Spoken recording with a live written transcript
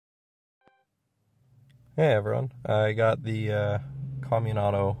Hey everyone, I got the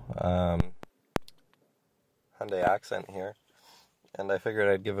Communauto Hyundai Accent here, and I figured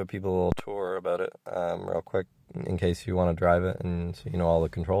I'd give people a little tour about it real quick in case you want to drive it and so you know all the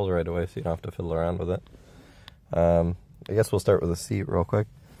controls right away so you don't have to fiddle around with it. I guess we'll start with the seat real quick.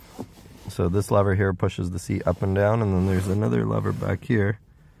 So this lever here pushes the seat up and down, and then there's another lever back here,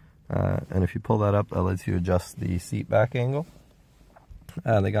 and if you pull that up, that lets you adjust the seat back angle.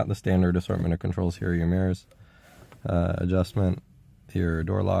 They got the standard assortment of controls here: your mirrors, adjustment, your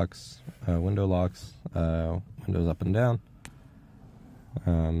door locks, window locks, windows up and down,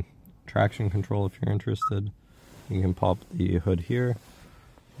 traction control if you're interested. You can pop the hood here,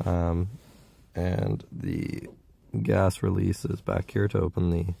 and the gas release is back here to open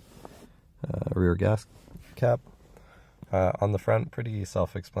the rear gas cap. On the front, pretty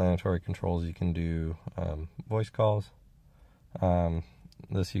self-explanatory controls. You can do voice calls.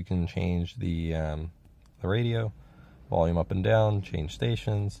 This you can change the radio, volume up and down, change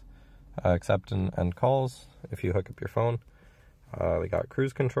stations, accept and end calls if you hook up your phone. They got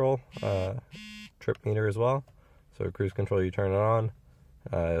cruise control, trip meter as well. So cruise control, you turn it on,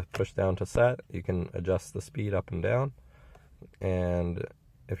 push down to set. You can adjust the speed up and down, and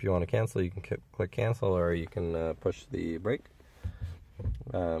if you want to cancel, you can click cancel, or you can push the brake.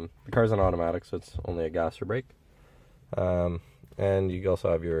 The car's an automatic, so it's only a gas or brake. And you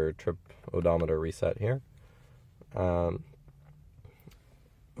also have your trip odometer reset here. Over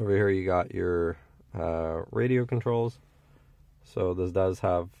here you got your radio controls. So this does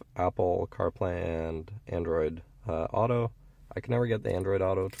have Apple CarPlay and Android Auto. I can never get the Android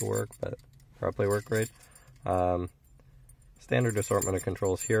Auto to work, but CarPlay worked great. Standard assortment of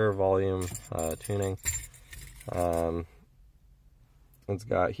controls here: volume, tuning. It's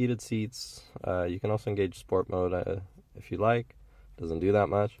got heated seats. You can also engage sport mode if you like. Doesn't do that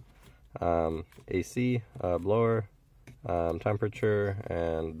much. AC, blower, temperature,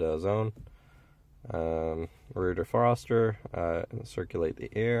 and zone. Rear defroster, circulate the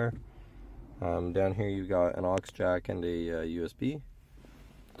air. Down here you got an aux jack and a USB.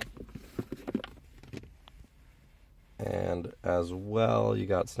 And as well, you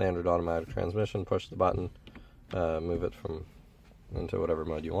got standard automatic transmission. Push the button, move it into whatever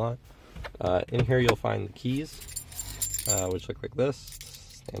mode you want. In here you'll find the keys, which look like this,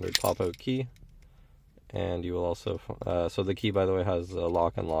 standard pop-out key. And you will also, so the key, by the way, has a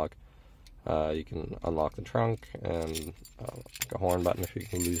lock and lock. You can unlock the trunk, and like a horn button if you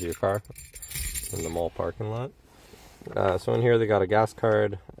can lose your car in the mall parking lot. So in here they got a gas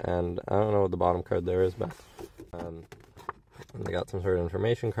card, and I don't know what the bottom card there is, but they got some sort of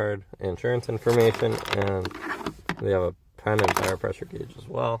information card, insurance information, and they have a pen and tire pressure gauge as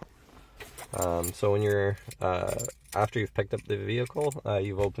well. So when you're after you've picked up the vehicle,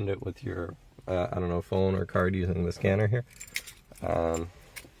 you've opened it with your I don't know, phone or card using the scanner here.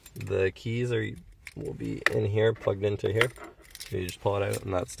 The keys will be in here, plugged into here. So you just pull it out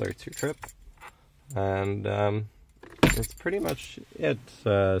and that starts your trip. And it's pretty much it.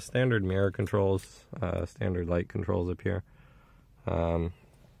 Standard mirror controls, standard light controls up here.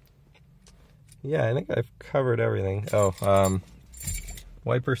 Yeah, I think I've covered everything. Oh,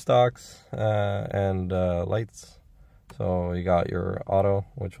 wiper stalks and lights. So you got your auto,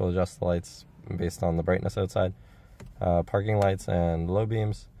 which will adjust the lights based on the brightness outside. Parking lights and low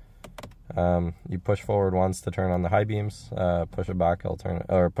beams. You push forward once to turn on the high beams. Push it back,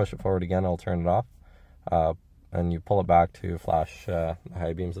 push it forward again, it'll turn it off. And you pull it back to flash the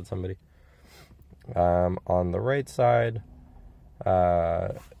high beams at somebody. On the right side,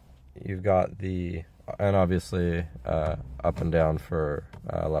 you've got and obviously up and down for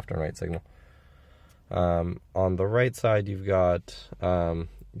left and right signal. On the right side, you've got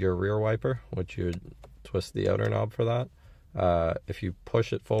your rear wiper, which you would twist the outer knob for that. If you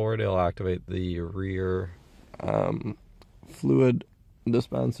push it forward, it'll activate the rear fluid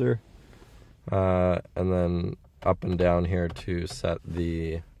dispenser, and then up and down here to set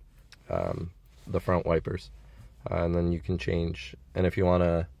the front wipers. And then you can change, and if you want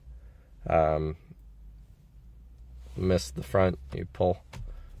to miss the front, you pull,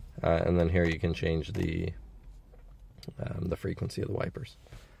 and then here you can change the frequency of the wipers.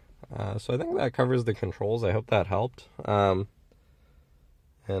 So I think that covers the controls. I hope that helped. And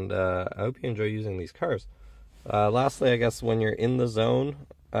I hope you enjoy using these cars. Lastly, I guess when you're in the zone,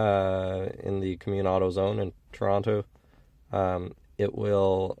 in the Communauto zone in Toronto, it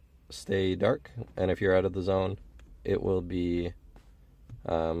will stay dark, and if you're out of the zone, it will be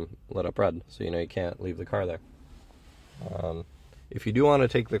lit up red, so you know you can't leave the car there. If you do want to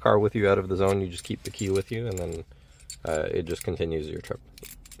take the car with you out of the zone, you just keep the key with you, and then it just continues your trip,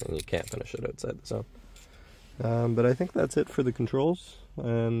 and you can't finish it outside the zone. But I think that's it for the controls.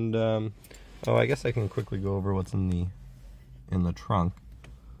 And oh, I guess I can quickly go over what's in the trunk.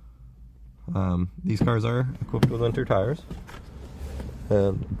 These cars are equipped with winter tires,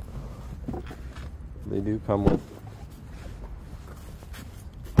 and they do come with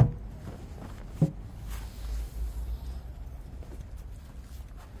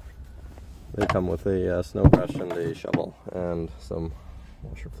a snow brush and a shovel and some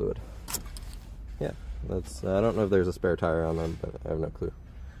washer fluid. Yeah, that's. I don't know if there's a spare tire on them, but I have no clue.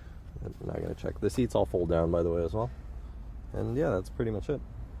 I'm not gonna check. The seats all fold down, by the way, as well. And yeah, that's pretty much it.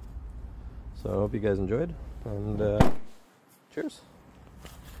 So I hope you guys enjoyed, and cheers.